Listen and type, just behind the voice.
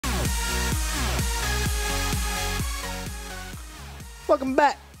Welcome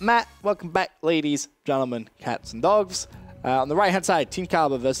back, Matt. Welcome back, ladies, gentlemen, cats, and dogs. On the right-hand side, Team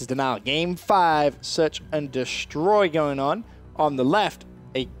Caliber versus Denial. Game 5, Search and Destroy going on. On the left,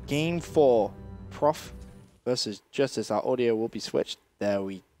 a Game 4, Prof versus Justice. Our audio will be switched. There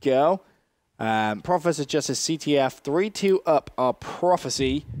we go. Prof versus Justice, CTF. 3-2 up our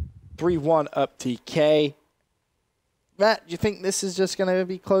Prophecy. 3-1 up TK. Matt, do you think this is just going to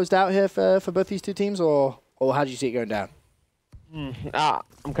be closed out here for both these two teams, or how do you see it going down?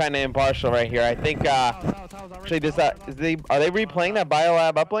 I'm kind of impartial right here. I think actually this are they replaying that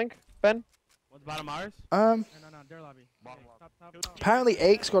Biolab uplink, Ben? What's bottom ours? No, Their lobby. apparently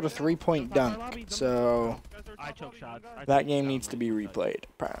Ake's got a 3-point dunk, so I choke shots. that game needs to be replayed,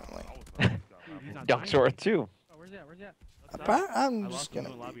 apparently. Dunk short too. Where's that? I'm just going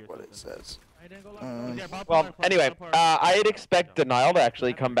to read what it says. Well, anyway, I'd expect Denial to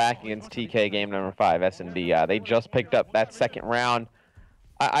actually come back against TK game number 5, S&D. They just picked up that second round.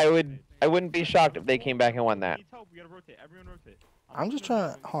 I wouldn't be shocked if they came back and won that. I'm just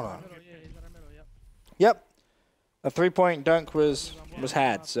trying to, hold on. Yep. A 3-point dunk was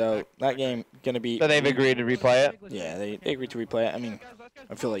had, so that game going to be... So they've agreed to replay it? Yeah, they agreed to replay it. I mean,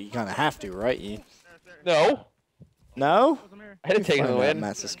 I feel like you kind of have to, right? No. No? I'd have taken the win.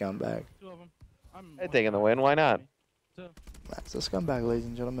 Matt's a scumbag. I'd have taken the win. Why not? Matt's a scumbag, ladies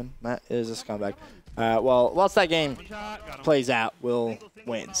and gentlemen. Matt is a scumbag. Well, whilst that game plays out, we'll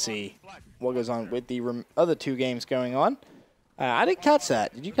wait and see what goes on with the other two games going on. I didn't catch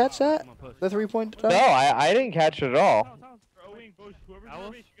that. Did you catch that? The 3-point dunk? No, I didn't catch it at all.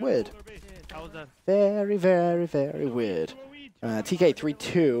 Weird. Very, very, very weird. TK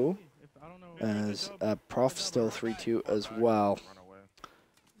 3-2. As Prof still 3-2 as well.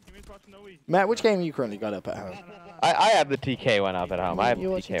 Matt, which game you currently got up at home? I have the TK one up at home. I have the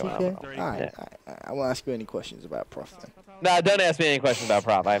You TK one up at home. Alright, I won't ask you any questions about Prof then. No, don't ask me any questions about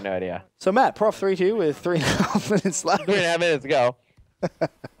Prof. I have no idea. So Matt, Prof 3-2 with 3.5 minutes left. 3.5 minutes ago.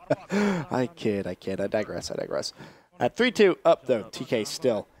 I kid, I digress. At 3-2 up though, TK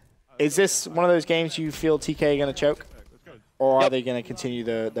still. Is this one of those games you feel TK going to choke? Or are they going to continue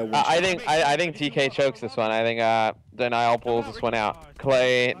the win? I think TK chokes this one. I think Denial pulls this one out.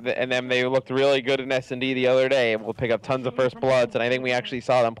 Clay and them, they looked really good in S&D the other day. We'll pick up tons of first bloods, and I think we actually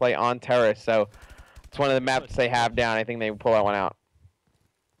saw them play on Terrace. So it's one of the maps they have down. I think they pull that one out.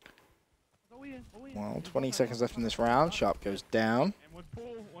 Well, 20 seconds left in this round. Sharp goes down.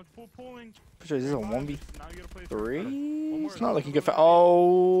 This is a 1v3. It's not looking good for...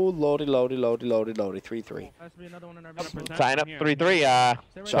 Oh, loady. 3-3. Sign up 3-3.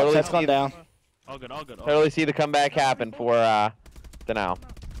 Sharp's head's gone down. All good. Totally see the comeback happen for Denial.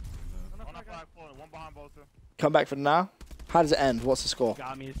 Come back for now. How does it end? What's the score?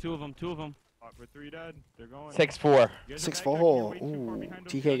 Got me. It's two of them. 6-4. 6-4. Ooh,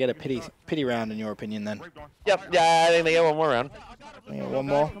 TK get a pity round in your opinion then. Yep. Yeah, I think they get one more round. Yeah, one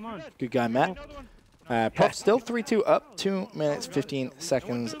more. Good guy, Matt. Prof still 3-2 up. 2 minutes, 15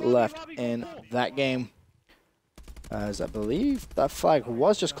 seconds left in that game. As I believe that flag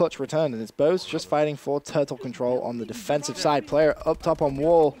was just clutch returned, and it's Bose just fighting for turtle control on the defensive side. Player up top on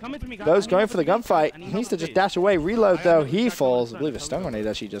wall. Bose going for the gunfight. He needs to just dash away. Reload though. He falls. I believe a stun grenade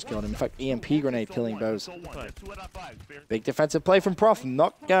actually just killed him. In fact, EMP grenade killing Bose. Big defensive play from Prof.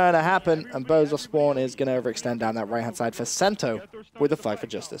 Not going to happen. And Bose off spawn is going to overextend down that right hand side for Sento with the flag for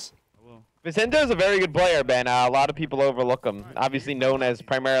justice. Vicento's a very good player, Ben. A lot of people overlook him. Obviously known as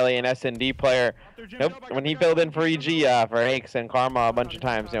primarily an S&D player. Nope. When he filled in for EG for Hakes and Karma a bunch of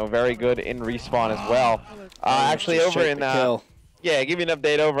times, very good in respawn as well. Actually, over in yeah, give you an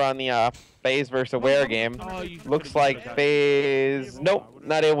update over on the FaZe versus Aware game. Looks like FaZe, nope,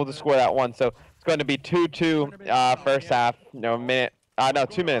 not able to score that one. So it's going to be 2-2 first half. 2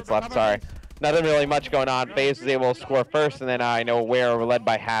 minutes left. Sorry. Nothing really much going on. FaZe was able to score first, and then I know Aware were led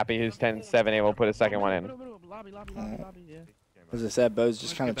by Happy, who's 10-7, able to put a second one in. As I said, Bo's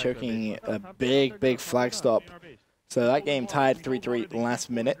just kind of choking a big flag stop. So that game tied 3-3 last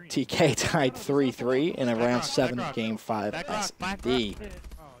minute. TK tied 3-3 in a round 7 game 5 SD.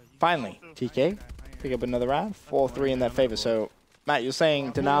 Finally, TK pick up another round, 4-3 in their favor. So, Matt, you're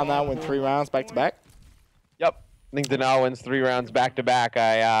saying Denial now win 3 rounds back-to-back? Yep. I think Denial wins 3 rounds back-to-back.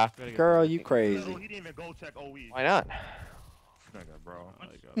 Girl, you crazy. Why not?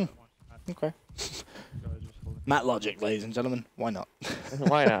 Okay. Matt logic, ladies and gentlemen. Why not?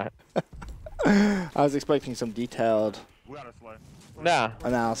 Why not? I was expecting some detailed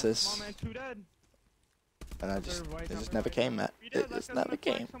analysis. And it just never came, Matt. It just never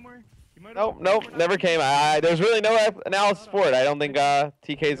came. Nope, never came. There's really no analysis for it. I don't think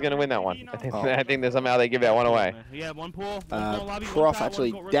TK is going to win that one. I think that somehow they give that one away. Yeah, one pool. Prof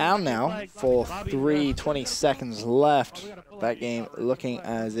actually down now for 3:20 seconds left. That game looking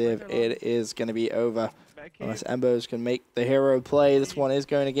as if it is going to be over. Unless Embos can make the hero play. This one is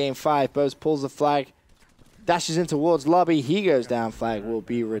going to game 5. Bose pulls the flag, dashes in towards lobby. He goes down. Flag will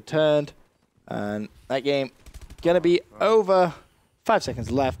be returned. And that game going to be over. 5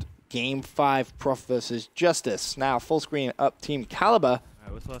 seconds left. Game 5, Prof versus Justice. Now full screen up Team Caliber.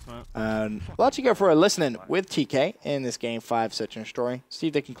 And we'll actually go for a listening with TK in this Game 5 search and story. See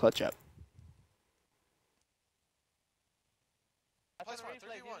if they can clutch up.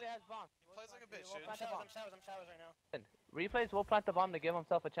 Replays will plant the bomb to give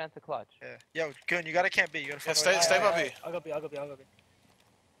himself a chance to clutch. Yeah. Yo, Goon, you gotta camp B. You gotta stay by B. I'll go B. What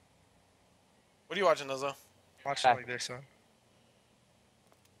are you watching, Nuzzo? Watch it like this, son.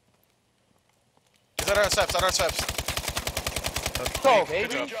 He's at our steps, Go,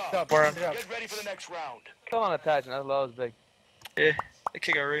 baby. Get ready for the next round. Still on attach, and that low is big. Yeah, the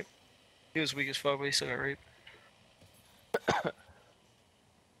kid got raped. He was weak as fuck, but he still got raped.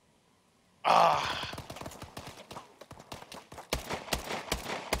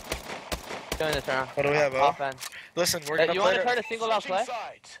 Doing this round. What do we have, Offense. Listen, we're gonna You want to try to single out play?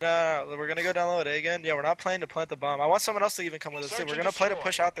 No, we're gonna go down low A again. Yeah, we're not playing to plant the bomb. I want someone else to even come with us too. We're gonna play to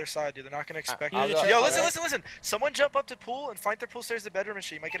push out their side, dude. They're not gonna expect it. Yo, listen. Someone jump up to pool and find their pool stairs to the bedroom and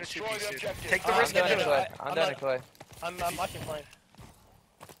shit. You might get a 2-piece, dude. Take the risk and do it. I'm done, Clay. I'm watching playing.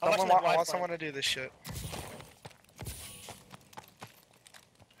 I want someone to do this shit.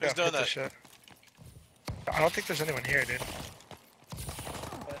 Who's doing that? Shit. I don't think there's anyone here, dude.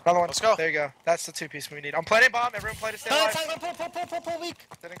 Another one. Let's go. There you go. That's the 2-piece we need. I'm planting bomb. Everyone play to stay alive. Pull, weak.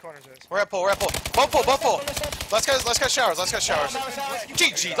 Dead in corners is. We're at pool. Both pool. Let's get showers.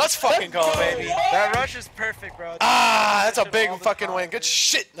 GG. Let's fucking go, baby. That rush is perfect, bro. That's a big fucking win. Good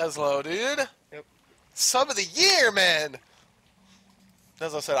shit, Nuzlo, dude. Yep. Sub of the year, man.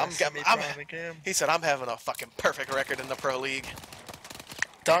 Nuzlo said, he said, I'm having a fucking perfect record in the pro league.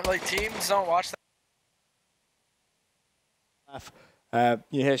 Teams don't watch that.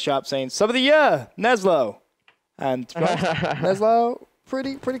 You hear Sharp saying, sub of the year, Neslo. And Neslo,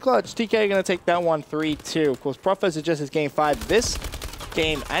 pretty clutch. TK going to take that one 3-2. Of course, Prof versus Justice Game 5. This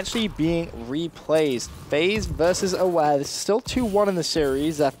game actually being replayed. FaZe versus Aware. This is still 2-1 in the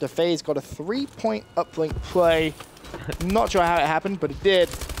series after FaZe got a 3-point uplink play. Not sure how it happened, but it did.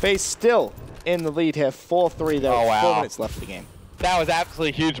 FaZe still in the lead here, 4-3 though. 4 minutes left of the game. That was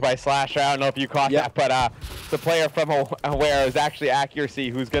absolutely huge by Slasher. I don't know if you caught that, but the player from Aware is actually Accuracy,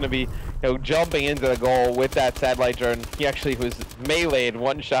 who's going to be jumping into the goal with that satellite drone. He actually was meleeed,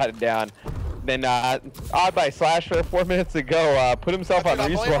 one-shotted down. Then odd by Slasher 4 minutes ago, put himself on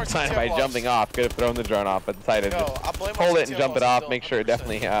respawn time by jumping off. Could have thrown the drone off, but decided to hold it and jump it off, make sure it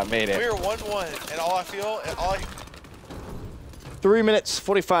definitely made it. We were 1-1, and all I feel, 3 minutes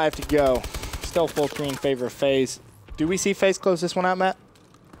 45 to go. Still full screen in favor of FaZe. Do we see FaZe close this one out, Matt?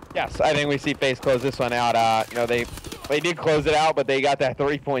 Yes, I think we see FaZe close this one out. They did close it out, but they got that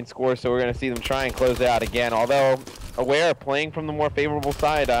 3-point score, so we're going to see them try and close it out again. Although Aware playing from the more favorable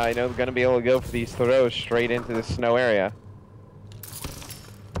side, they're going to be able to go for these throws straight into the snow area.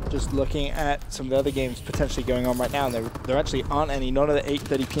 Just looking at some of the other games potentially going on right now, and there actually aren't any. None of the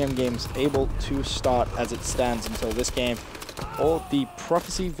 8:30 p.m. games able to start as it stands until this game. Or the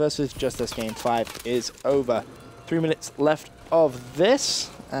Prophecy versus Justice Game 5 is over. 3 minutes left of this,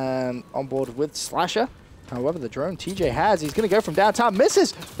 and on board with Slasher. However, the drone TJ has, he's going to go from downtown,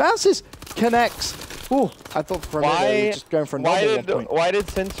 misses, bounces, connects. Ooh, I thought for a minute they were just going for a normal Why did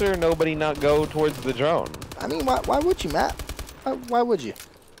Censor nobody not go towards the drone? I mean, why would you, Matt? Why would you?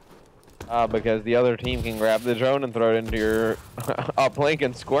 Because the other team can grab the drone and throw it into your uplink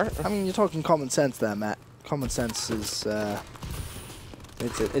and score. I mean, you're talking common sense there, Matt. Common sense is,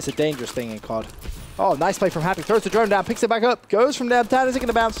 it's a dangerous thing in COD. Oh, nice play from Happy. Throws the drone down, picks it back up, goes from downtown. Is it going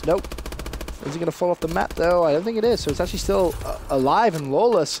to bounce? Nope. Is it going to fall off the map, though? I don't think it is. So it's actually still alive, and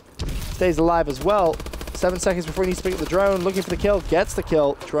Lawless stays alive as well. 7 seconds before he needs to pick up the drone. Looking for the kill. Gets the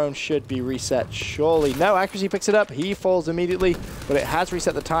kill. Drone should be reset, surely. No, Accuracy picks it up. He falls immediately, but it has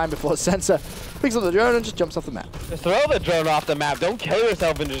reset the time before Sensor picks up the drone and just jumps off the map. Just throw the drone off the map. Don't kill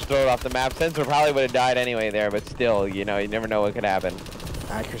yourself and just throw it off the map. Sensor probably would have died anyway there, but still, you never know what could happen.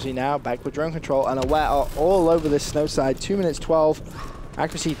 Accuracy now back with drone control, and Aware are all over this snow side. 2 minutes 12.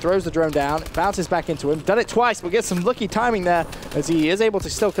 Accuracy throws the drone down, bounces back into him. Done it twice, but gets some lucky timing there as he is able to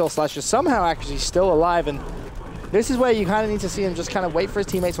still kill Slasher. Somehow Accuracy's still alive, and this is where you kind of need to see him just kind of wait for his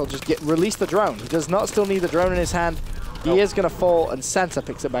teammates or just release the drone. He does not still need the drone in his hand. He is going to fall, and Sensor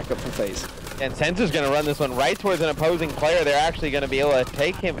picks it back up for FaZe. And Sensor's going to run this one right towards an opposing player. They're actually going to be able to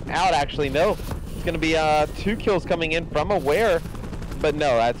take him out. Actually, no. It's going to be 2 kills coming in from Aware. But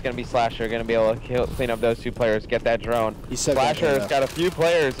no, that's going to be Slasher. Going to be able to clean up those 2 players, get that drone. Slasher's got a few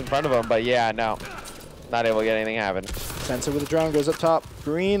players in front of him, but yeah, no. Not able to get anything happen. Sensor with the drone goes up top.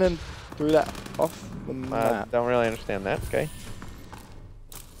 Green and threw that off the map. Don't really understand that. Okay.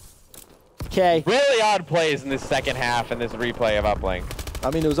 Okay. Really odd plays in this second half and this replay of Uplink.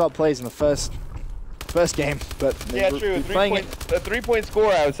 I mean, there was odd plays in the first game, but yeah, true. A 3-point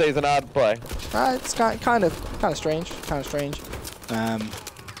score, I would say, is an odd play. It's kind of strange.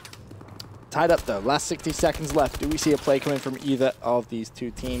 Tied up though. Last 60 seconds left. Do we see a play coming from either of these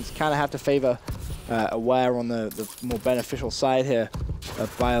 2 teams? Kind of have to favor Aware on the more beneficial side here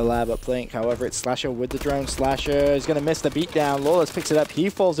of Biolab Uplink. However, it's Slasher with the drone. Slasher is going to miss the beatdown. Lawless picks it up. He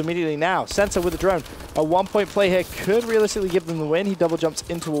falls immediately now. Sensor with the drone. A 1-point play here could realistically give them the win. He double jumps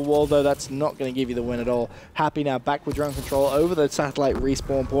into a wall, though. That's not going to give you the win at all. Happy now back with drone control over the satellite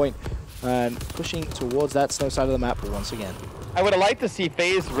respawn point and pushing towards that snow side of the map once again. I would have liked to see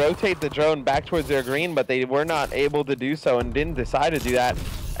FaZe rotate the drone back towards their green, but they were not able to do so and didn't decide to do that.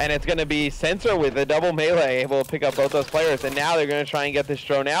 And it's going to be Sensor with a double melee able to pick up both those players. And now they're going to try and get this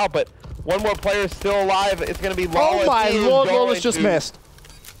drone out, but one more player is still alive. It's going to be Lawless. Oh my lord, Lawless just missed.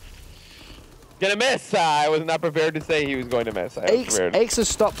 Gonna miss. I was not prepared to say he was going to miss. Aches has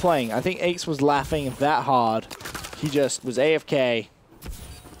stopped playing. I think Aches was laughing that hard. He just was AFK,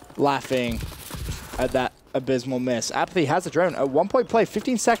 laughing at that abysmal miss. Apathy has the drone. A 1-point play,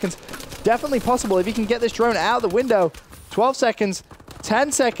 15 seconds. Definitely possible if he can get this drone out of the window. 12 seconds,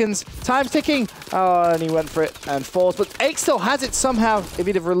 10 seconds, time's ticking. Oh, and he went for it and falls. But Aches still has it somehow. If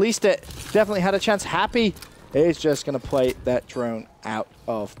he'd have released it, definitely had a chance. Happy is just going to play that drone out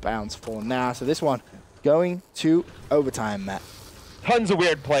of bounds for now. So this one going to overtime, Matt. Tons of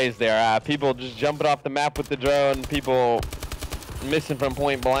weird plays there. People just jumping off the map with the drone. People missing from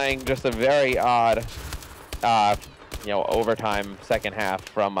point blank. Just a very odd, overtime second half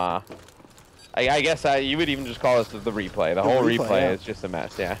from. I guess you would even just call this the replay. The whole replay is just a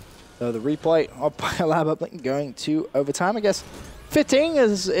mess. Yeah. So the replay of Biolab Uplink going to overtime. I guess fitting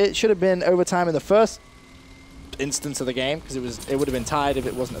as it should have been overtime in the first instance of the game because it would have been tied if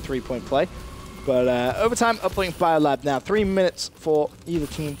it wasn't a 3-point play. But overtime, Uplink Biolab now. 3 minutes for either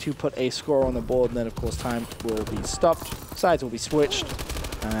team to put a score on the board, and then of course time will be stopped. Sides will be switched,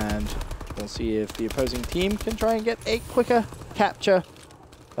 and we'll see if the opposing team can try and get a quicker capture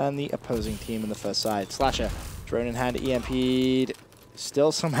than the opposing team in the first side. Slasher, drone in hand, EMP'd,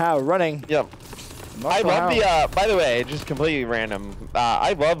 still somehow running. Yep. I love the, by the way, just completely random,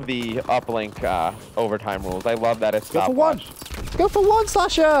 I love the Uplink overtime rules. I love that it's stopwatch. Go for one,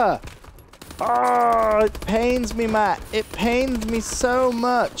 Slasher! Oh, it pains me, Matt. It pains me so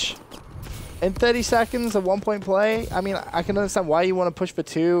much. In 30 seconds, a 1-point play, I mean, I can understand why you want to push for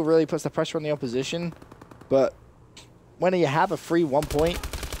 2, really puts the pressure on the opposition, but when you have a free 1 point,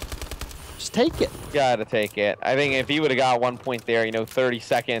 just take it. Gotta take it. I think if he would have got 1 point there, 30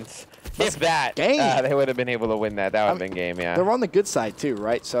 seconds, if that, they would have been able to win that. That would have been game, yeah. They're on the good side too,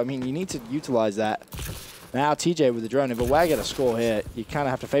 right? So, I mean, you need to utilize that. Now TJ with the drone. If Aware get a score here, you kind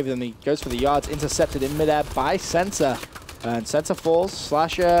of have to favor them. He goes for the yards, intercepted in midair by Sensor. And Sensor falls.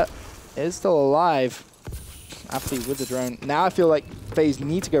 Slasher is still alive. Apathy with the drone. Now I feel like FaZe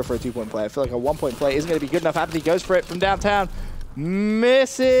need to go for a 2-point play. I feel like a 1-point play isn't going to be good enough. Apathy goes for it from downtown.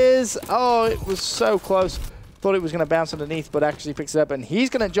 Misses. Oh, it was so close. Thought it was going to bounce underneath, but actually picks it up. And he's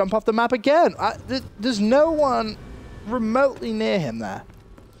going to jump off the map again. There's no one remotely near him there.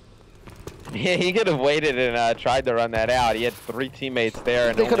 Yeah, he could have waited and tried to run that out. He had 3 teammates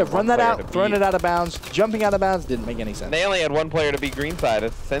there. And they could have run that out, thrown it out of bounds. Jumping out of bounds didn't make any sense. They only had 1 player to be green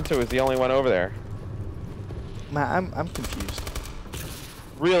side. Sensor was the only one over there. Man, I'm confused.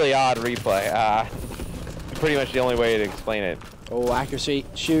 Really odd replay. Pretty much the only way to explain it. Oh, accuracy,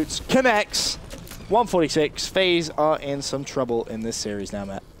 shoots, connects. 146. FaZe are in some trouble in this series now,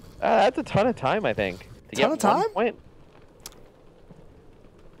 Matt. That's a ton of time, I think. Ton of time?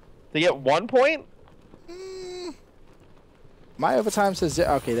 To get 1 point? My overtime says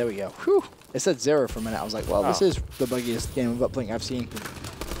 0. Okay, there we go. Whew. It said 0 for a minute. I was like, well, this is the buggiest game of Uplink I've seen.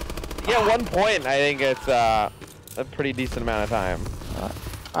 Yeah, 1 point. I think it's a pretty decent amount of time.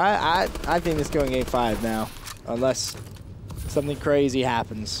 I think it's going game 5 now, unless something crazy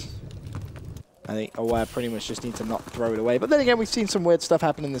happens. I think Aware pretty much just need to not throw it away. But then again, we've seen some weird stuff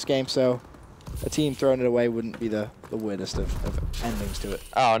happen in this game, so a team throwing it away wouldn't be the weirdest of endings to it.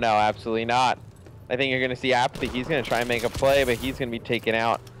 Oh, no, absolutely not. I think you're going to see Apathy. He's going to try and make a play, but he's going to be taken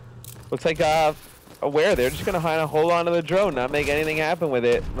out. Looks like aware. They're just going to kind of hold on to the drone, not make anything happen with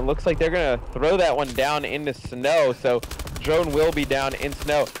it. It looks like they're going to throw that one down into snow, so drone will be down in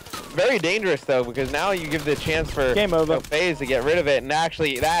snow. Very dangerous, though, because now you give the chance for Game over. FaZe to get rid of it, and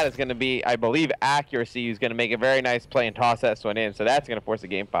actually that is going to be, I believe, Accuracy, who's going to make a very nice play and toss that one in, so that's going to force a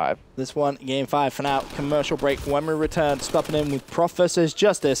Game 5. This one, Game 5 for now. Commercial break. When we return, stopping in with Prof versus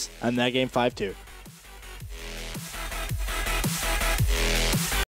Justice, and their Game 5 too.